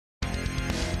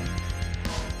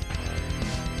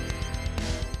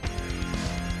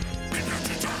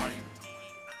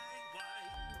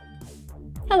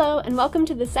Hello, and welcome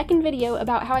to the second video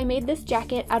about how I made this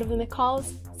jacket out of the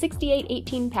McCalls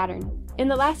 6818 pattern. In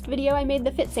the last video I made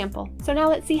the fit sample, so now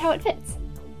let's see how it fits.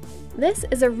 This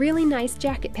is a really nice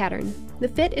jacket pattern. The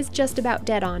fit is just about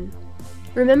dead on.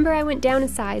 Remember, I went down a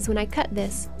size when I cut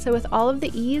this, so with all of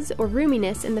the ease or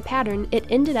roominess in the pattern, it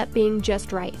ended up being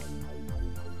just right.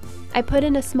 I put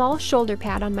in a small shoulder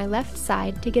pad on my left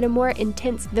side to get a more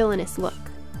intense villainous look.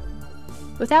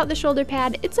 Without the shoulder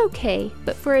pad, it's okay,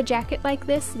 but for a jacket like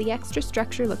this, the extra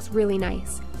structure looks really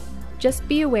nice. Just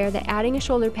be aware that adding a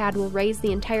shoulder pad will raise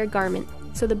the entire garment,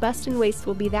 so the bust and waist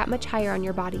will be that much higher on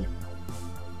your body.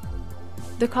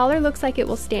 The collar looks like it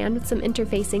will stand with some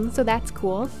interfacing, so that's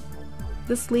cool.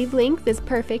 The sleeve length is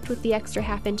perfect with the extra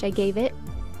 ½ inch I gave it.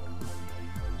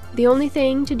 The only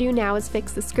thing to do now is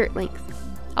fix the skirt length.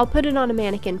 I'll put it on a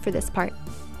mannequin for this part.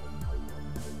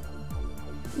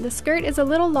 The skirt is a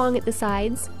little long at the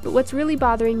sides, but what's really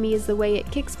bothering me is the way it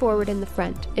kicks forward in the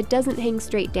front. It doesn't hang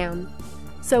straight down.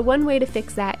 So one way to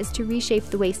fix that is to reshape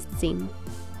the waist seam.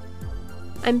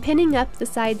 I'm pinning up the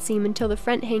side seam until the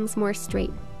front hangs more straight.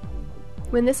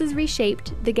 When this is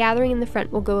reshaped, the gathering in the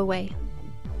front will go away.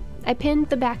 I pinned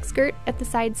the back skirt at the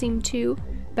side seam too,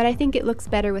 but I think it looks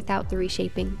better without the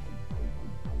reshaping.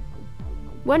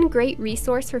 One great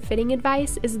resource for fitting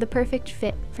advice is The Perfect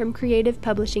Fit from Creative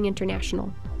Publishing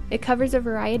International. It covers a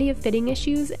variety of fitting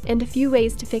issues and a few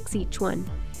ways to fix each one.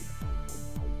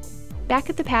 Back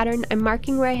at the pattern, I'm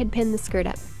marking where I had pinned the skirt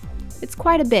up. It's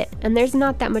quite a bit, and there's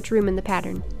not that much room in the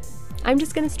pattern. I'm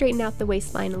just going to straighten out the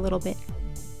waistline a little bit.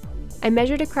 I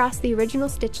measured across the original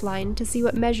stitch line to see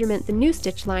what measurement the new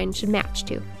stitch line should match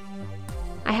to.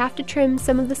 I have to trim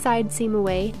some of the side seam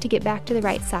away to get back to the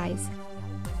right size.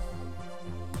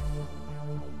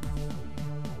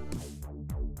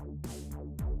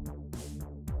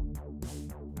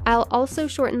 I'll also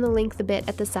shorten the length a bit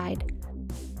at the side.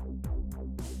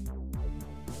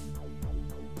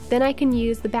 Then I can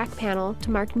use the back panel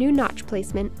to mark new notch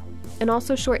placement and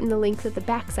also shorten the length of the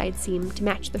backside seam to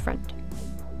match the front.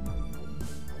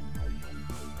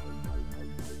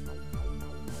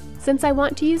 Since I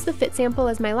want to use the fit sample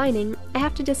as my lining, I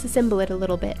have to disassemble it a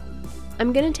little bit.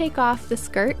 I'm going to take off the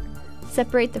skirt,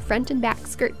 separate the front and back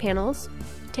skirt panels,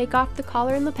 take off the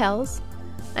collar and lapels,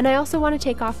 and I also want to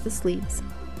take off the sleeves.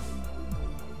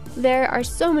 There are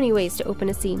so many ways to open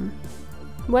a seam.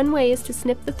 One way is to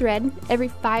snip the thread every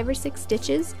 5 or 6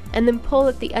 stitches and then pull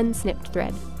at the unsnipped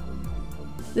thread.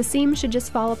 The seam should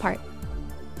just fall apart.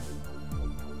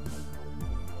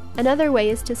 Another way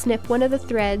is to snip one of the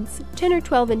threads 10 or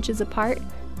 12 inches apart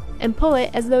and pull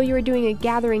it as though you were doing a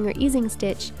gathering or easing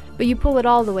stitch, but you pull it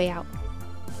all the way out.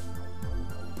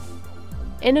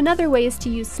 And another way is to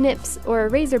use snips or a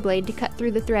razor blade to cut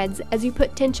through the threads as you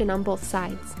put tension on both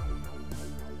sides.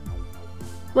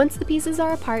 Once the pieces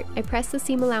are apart, I press the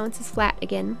seam allowances flat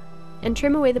again and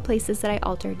trim away the places that I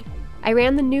altered. I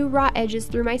ran the new raw edges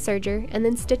through my serger and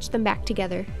then stitched them back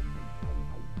together.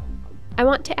 I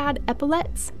want to add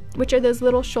epaulettes, which are those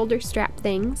little shoulder strap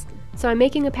things, so I'm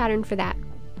making a pattern for that.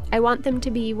 I want them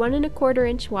to be 1 1/4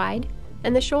 inch wide,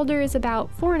 and the shoulder is about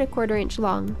 4 1/4 inch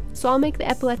long, so I'll make the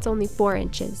epaulettes only 4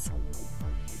 inches.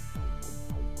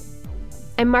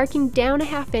 I'm marking down a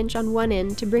 ½ inch on one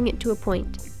end to bring it to a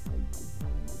point.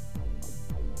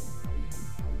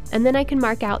 And then I can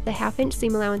mark out the ½ inch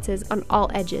seam allowances on all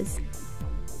edges.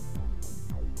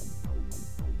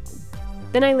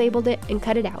 Then I labeled it and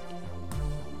cut it out.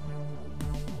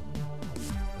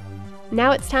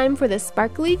 Now it's time for the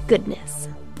sparkly goodness.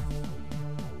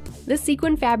 This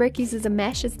sequin fabric uses a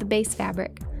mesh as the base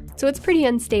fabric, so it's pretty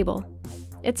unstable.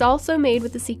 It's also made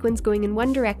with the sequins going in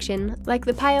one direction, like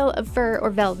the pile of fur or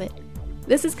velvet.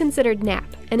 This is considered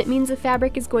nap, and it means the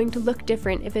fabric is going to look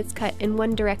different if it's cut in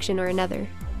one direction or another.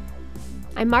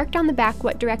 I marked on the back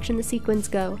what direction the sequins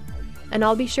go, and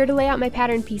I'll be sure to lay out my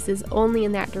pattern pieces only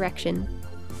in that direction.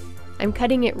 I'm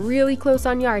cutting it really close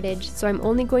on yardage, so I'm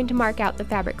only going to mark out the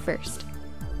fabric first.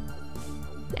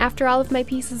 After all of my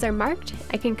pieces are marked,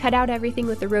 I can cut out everything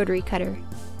with a rotary cutter.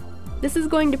 This is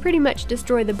going to pretty much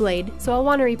destroy the blade, so I'll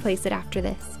want to replace it after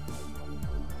this.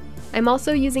 I'm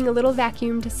also using a little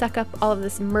vacuum to suck up all of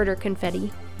this murder confetti.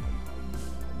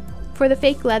 For the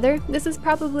fake leather, this is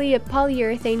probably a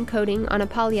polyurethane coating on a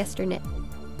polyester knit.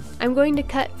 I'm going to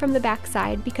cut from the back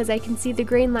side because I can see the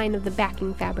grain line of the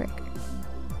backing fabric.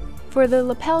 For the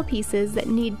lapel pieces that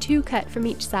need 2 cut from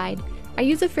each side, I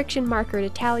use a friction marker to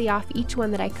tally off each one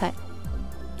that I cut.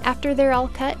 After they're all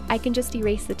cut, I can just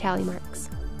erase the tally marks.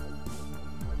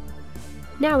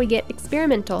 Now we get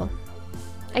experimental.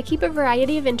 I keep a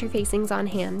variety of interfacings on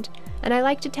hand, and I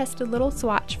like to test a little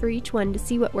swatch for each one to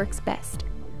see what works best.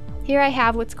 Here I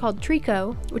have what's called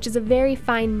tricot, which is a very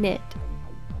fine knit,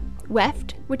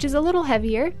 weft, which is a little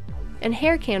heavier, and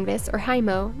hair canvas or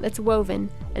hymo that's woven,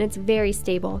 and it's very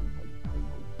stable.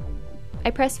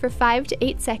 I press for 5 to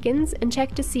 8 seconds and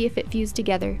check to see if it fused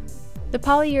together. The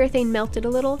polyurethane melted a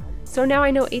little, so now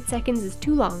I know 8 seconds is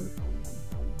too long.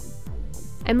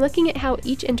 I'm looking at how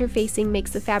each interfacing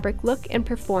makes the fabric look and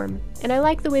perform, and I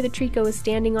like the way the tricot is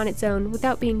standing on its own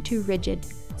without being too rigid,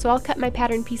 so I'll cut my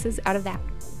pattern pieces out of that.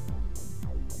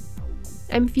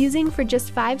 I'm fusing for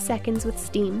just 5 seconds with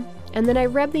steam, and then I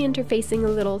rub the interfacing a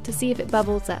little to see if it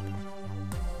bubbles up.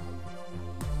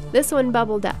 This one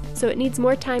bubbled up, so it needs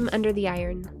more time under the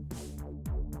iron.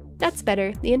 That's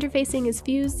better, the interfacing is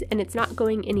fused and it's not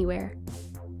going anywhere.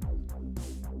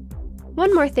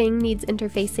 One more thing needs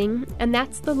interfacing, and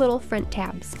that's the little front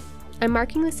tabs. I'm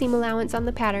marking the seam allowance on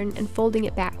the pattern and folding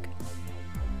it back.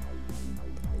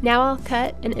 Now I'll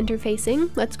cut an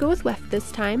interfacing. Let's go with weft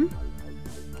this time.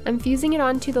 I'm fusing it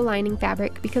onto the lining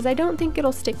fabric because I don't think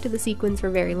it'll stick to the sequins for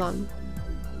very long.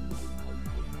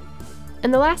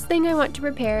 And the last thing I want to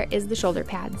prepare is the shoulder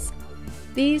pads.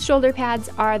 These shoulder pads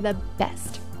are the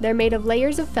best. They're made of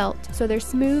layers of felt, so they're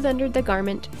smooth under the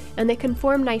garment and they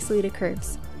conform nicely to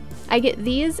curves. I get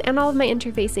these and all of my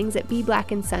interfacings at B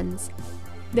Black & Sons.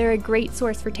 They're a great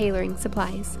source for tailoring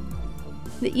supplies.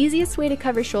 The easiest way to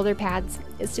cover shoulder pads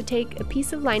is to take a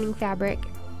piece of lining fabric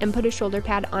and put a shoulder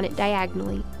pad on it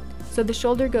diagonally, so the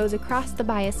shoulder goes across the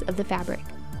bias of the fabric.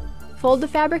 Fold the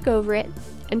fabric over it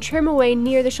and trim away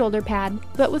near the shoulder pad,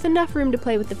 but with enough room to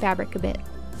play with the fabric a bit.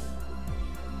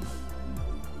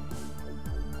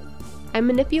 I'm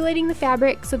manipulating the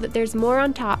fabric so that there's more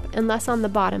on top and less on the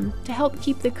bottom to help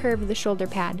keep the curve of the shoulder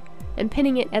pad, and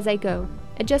pinning it as I go,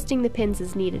 adjusting the pins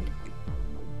as needed.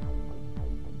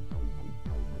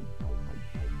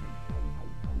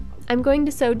 I'm going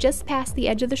to sew just past the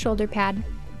edge of the shoulder pad,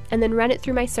 and then run it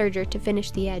through my serger to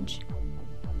finish the edge.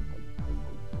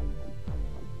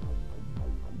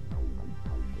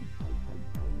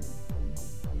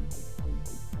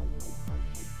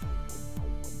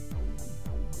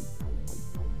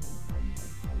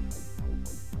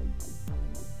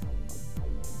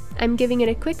 I'm giving it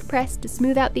a quick press to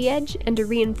smooth out the edge and to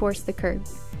reinforce the curve.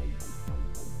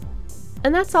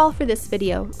 And that's all for this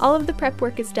video. All of the prep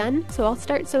work is done, so I'll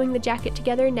start sewing the jacket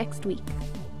together next week.